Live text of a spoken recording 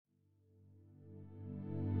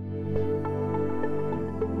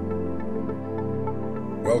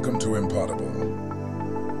Welcome to Impotable,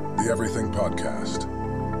 the Everything Podcast.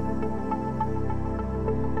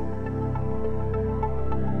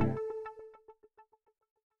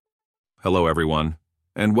 Hello, everyone,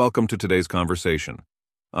 and welcome to today's conversation.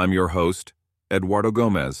 I'm your host, Eduardo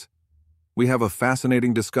Gomez. We have a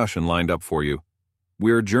fascinating discussion lined up for you.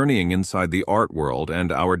 We're journeying inside the art world, and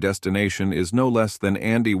our destination is no less than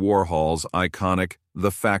Andy Warhol's iconic The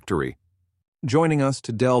Factory. Joining us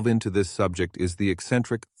to delve into this subject is the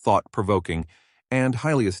eccentric, thought-provoking, and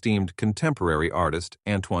highly esteemed contemporary artist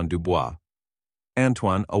Antoine Dubois.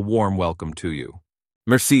 Antoine, a warm welcome to you.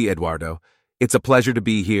 Merci, Eduardo. It's a pleasure to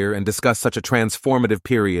be here and discuss such a transformative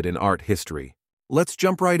period in art history. Let's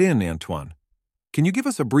jump right in, Antoine. Can you give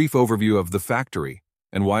us a brief overview of The Factory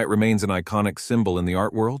and why it remains an iconic symbol in the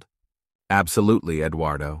art world? Absolutely,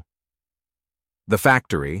 Eduardo. The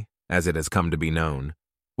Factory, as it has come to be known,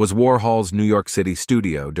 was Warhol's New York City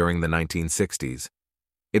studio during the 1960s.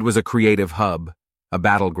 It was a creative hub, a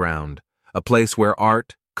battleground, a place where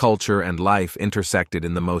art, culture, and life intersected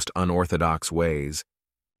in the most unorthodox ways.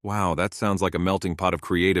 Wow, that sounds like a melting pot of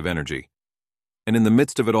creative energy. And in the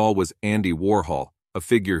midst of it all was Andy Warhol, a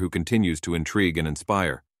figure who continues to intrigue and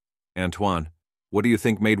inspire. Antoine, what do you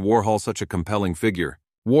think made Warhol such a compelling figure?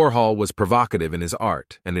 Warhol was provocative in his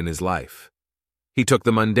art and in his life. He took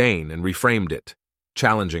the mundane and reframed it,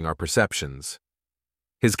 challenging our perceptions.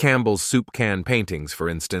 His Campbell's soup can paintings, for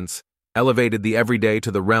instance, elevated the everyday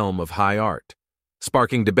to the realm of high art,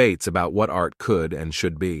 sparking debates about what art could and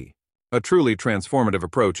should be. A truly transformative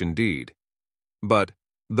approach indeed. But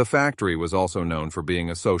The Factory was also known for being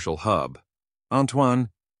a social hub. Antoine,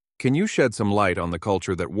 can you shed some light on the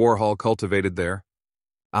culture that Warhol cultivated there?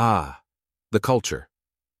 The culture.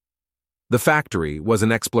 The Factory was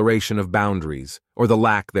an exploration of boundaries, or the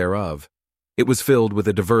lack thereof. It was filled with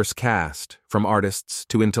a diverse cast, from artists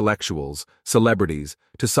to intellectuals, celebrities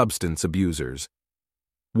to substance abusers.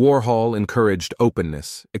 Warhol encouraged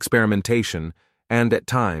openness, experimentation, and at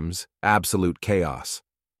times, absolute chaos.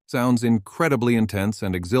 Sounds incredibly intense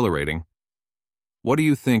and exhilarating. What do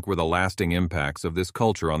you think were the lasting impacts of this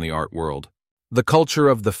culture on the art world? The culture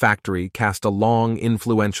of The Factory cast a long,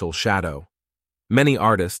 influential shadow. Many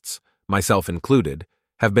artists, myself included,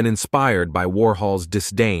 have been inspired by Warhol's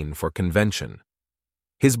disdain for convention.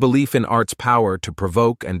 His belief in art's power to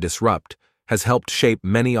provoke and disrupt has helped shape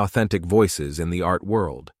many authentic voices in the art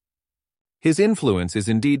world. His influence is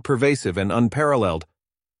indeed pervasive and unparalleled.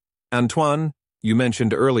 Antoine, you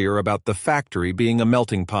mentioned earlier about The Factory being a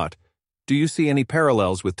melting pot. Do you see any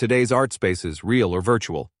parallels with today's art spaces, real or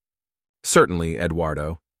virtual? Certainly,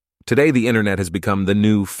 Eduardo. Today the internet has become the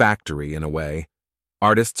new factory in a way.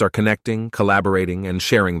 Artists are connecting, collaborating, and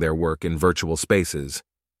sharing their work in virtual spaces.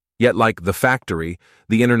 Yet like The Factory,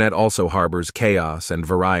 the internet also harbors chaos and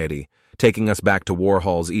variety, taking us back to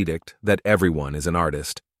Warhol's edict that everyone is an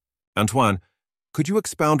artist. Antoine, could you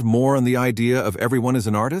expound more on the idea of everyone is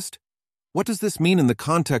an artist? What does this mean in the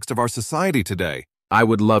context of our society today? I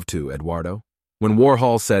would love to, Eduardo. When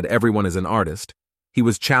Warhol said everyone is an artist, he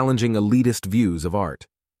was challenging elitist views of art.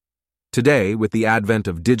 Today, with the advent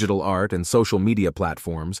of digital art and social media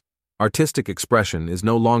platforms, artistic expression is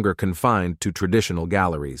no longer confined to traditional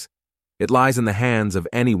galleries. It lies in the hands of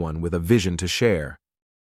anyone with a vision to share.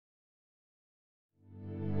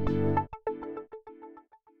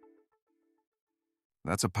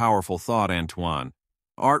 That's a powerful thought, Antoine.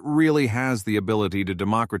 Art really has the ability to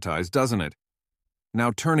democratize, doesn't it?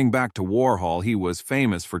 Now, turning back to Warhol, he was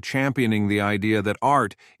famous for championing the idea that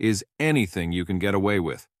art is anything you can get away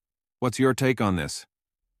with. What's your take on this?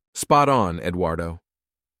 Spot on, Eduardo.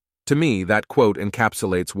 To me, that quote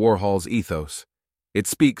encapsulates Warhol's ethos. It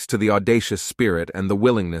speaks to the audacious spirit and the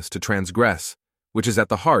willingness to transgress, which is at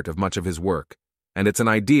the heart of much of his work, and it's an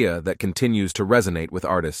idea that continues to resonate with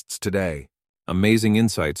artists today. Amazing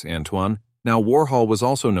insights, Antoine. Now, Warhol was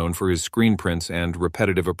also known for his screen prints and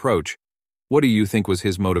repetitive approach. What do you think was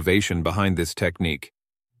his motivation behind this technique?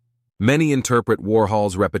 Many interpret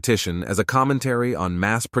Warhol's repetition as a commentary on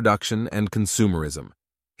mass production and consumerism.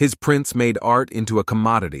 His prints made art into a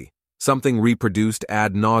commodity, something reproduced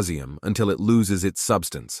ad nauseum until it loses its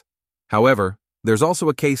substance. However, there's also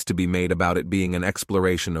a case to be made about it being an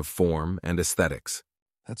exploration of form and aesthetics.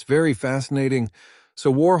 That's very fascinating.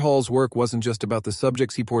 So Warhol's work wasn't just about the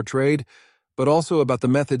subjects he portrayed, but also about the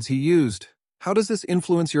methods he used. How does this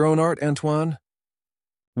influence your own art, Antoine?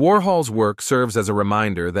 Warhol's work serves as a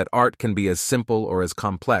reminder that art can be as simple or as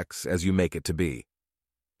complex as you make it to be.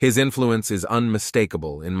 His influence is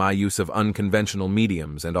unmistakable in my use of unconventional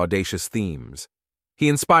mediums and audacious themes. He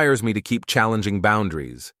inspires me to keep challenging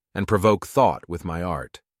boundaries and provoke thought with my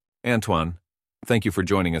art. Antoine, Thank you for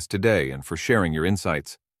joining us today and for sharing your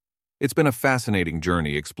insights. It's been a fascinating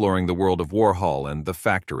journey exploring the world of Warhol and the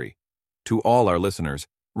factory. To all our listeners,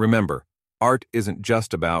 remember, art isn't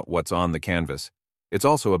just about what's on the canvas. It's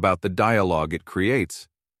also about the dialogue it creates.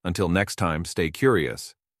 Until next time, stay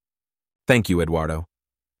curious. Thank you, Eduardo.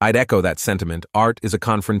 I'd echo that sentiment. Art is a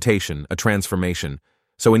confrontation, a transformation.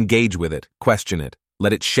 So engage with it, question it,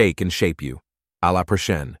 let it shake and shape you. À la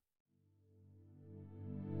prochaine.